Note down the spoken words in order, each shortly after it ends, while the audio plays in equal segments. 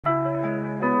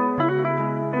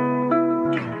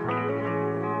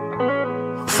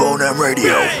that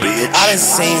radio, bitch. I done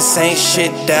seen same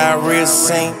shit that I real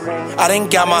seen. I done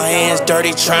got my hands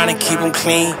dirty trying to keep them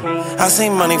clean. I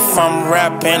seen money from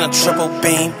rap and a triple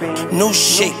beam. New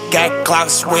shit got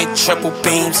Glocks with triple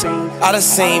beams. I done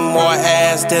seen more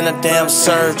ass than a damn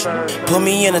surge. Put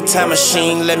me in a time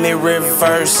machine, let me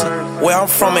reverse it. Where I'm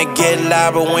from it get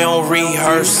loud, but we don't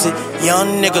rehearse it.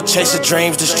 Young nigga chase the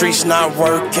dreams, the streets not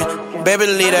working. Baby,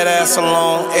 leave that ass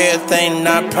alone, everything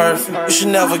not perfect. You should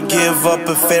never give up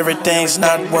if everything's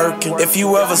not working. If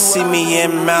you ever see me in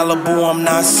Malibu, I'm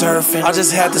not surfing. I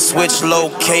just had to switch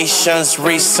locations,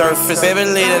 resurface. Baby,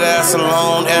 leave that ass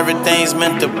alone, everything's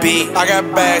meant to be. I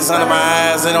got bags under my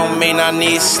eyes, it don't mean I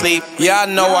need sleep. Yeah, I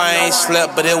know I ain't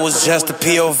slept, but it was just a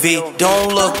POV.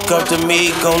 Don't look up to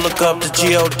me, go look up to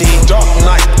G.O.D. Dark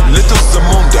night, little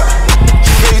Zamunda,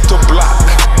 fade to black.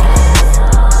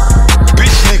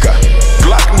 Bitch nigga,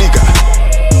 black nigga.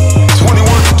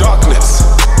 21 darkness,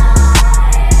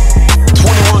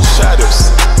 21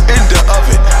 shadows in the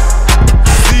oven.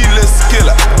 Sealess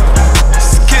killer,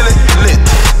 skillet lit,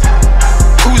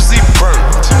 Uzi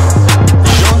burnt,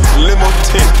 young limo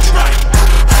tint.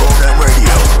 On that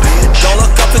radio, bitch. Don't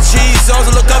look up to Jesus,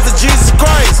 look up to Jesus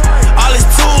Christ. All his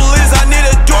tool is I need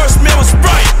a endorsement with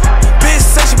Sprite. Bitch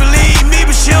said she believe me,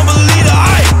 but she don't believe the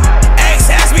hype. Ex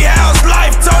asked me how's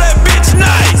life, told that bitch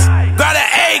nice. Got an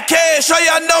AK, show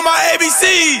y'all know my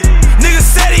ABCs. Nigga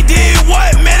said he did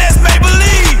what? Man, that's make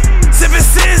believe. Sippin'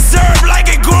 scissor like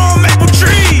it grew on maple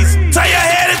trees. Turn your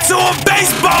head into a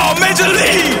baseball, major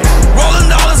league.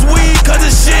 Rolling all this weed, cause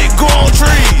this shit grow on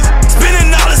trees. Spending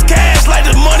all this cash like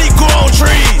the money grow on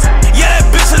trees. Yeah, that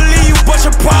bitch will leave you, but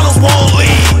your problems won't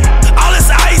leave. All this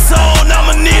ice on,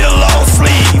 I'ma need a long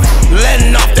sleeve.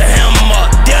 Letting off the hammer,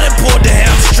 down and pulled the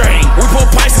hamstring. We pull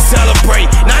pipes to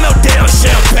celebrate, not no damn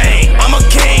champagne. I'm a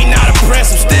king, not a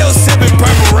prince, I'm still sipping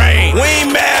purple rain. We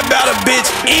ain't mad about a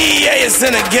bitch, EA is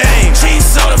in the game.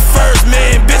 Chiefs on the first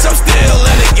man, bitch, I'm still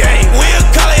in the game. We'll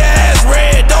color your ass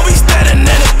red, don't be standing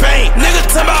in the paint. Nigga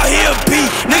talking about here P,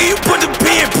 nigga you put the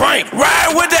P in prank.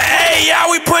 Ride with the A,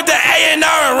 yeah we put the A in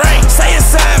our rank. Say a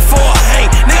sign for a hang,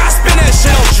 nigga I spin that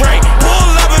shit on drink.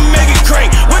 Pull up and make it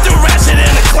crank, with the ratchet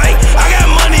and the clank. I got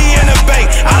money in the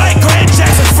bank, I like Grant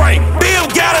Jackson Frank. Bill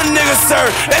got a nigga sir,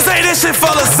 they say this shit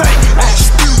full of saint. I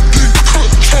still get cut,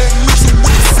 try messing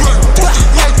with the flame. Fuck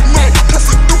it like night,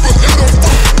 perfect duper, and I'm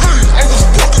full of pain. I was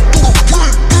walking through the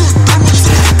rain, good damage to the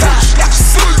face. Like a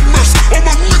slave mess, all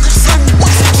my niggas have me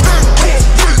with some chain. Call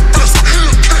way best,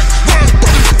 Hellcat, ride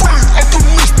by the frame. I can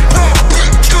miss power,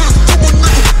 big kids for my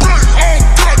nigga brain. I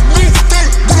don't got no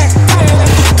fame, when I'm down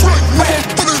off the train. Never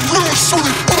been in real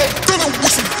shooting, but I'm dealing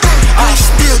with some things. I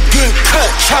still get cut,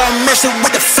 try messing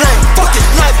with the flame. Fuck it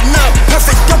like night,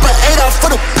 perfect duper, ate off for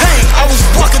the pain. I was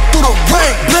walking through the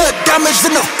rain, blood damage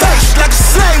in the face, like a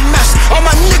slave master. All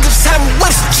my niggas have me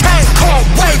with some chain. Call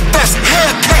way best,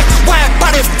 Hellcat, wide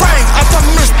body frame. I can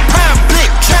miss public,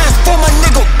 transform a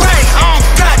nigga brain. I don't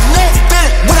got no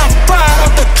feeling when I'm fired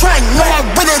off the train. No, I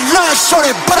really love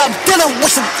shorty, but I'm dealing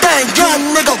with some things.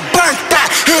 Young nigga burnt out,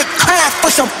 hit craft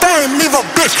for some fame. Leave a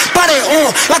bitch body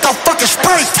on like a fucking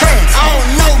spray tan. I don't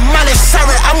know money,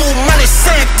 sorry, I move money,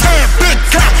 sand tan. Big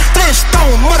guy,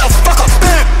 Flintstone, motherfucker,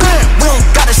 bam, bam. We don't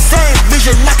got the same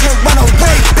vision, I can't run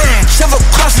away, band. Several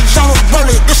crosses on the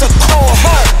roller, this a cold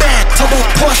hard band. Turbo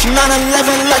Porsche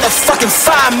 911 like a fucking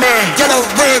fireman. Yellow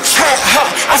red track, huh,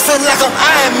 I feel like I'm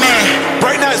Iron Man.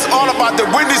 Right now it's all about the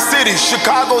Windy City,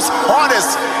 Chicago's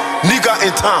hardest nigga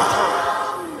in town.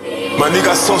 My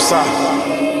nigga Sosa,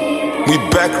 we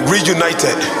back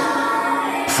reunited.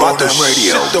 On About to that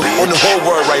radio, shit on the bitch. whole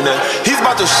world right now. He's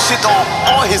about to shit on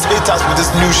all his haters with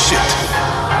this new shit.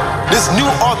 This new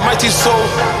Almighty Soul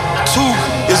 2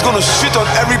 is gonna shit on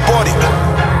everybody.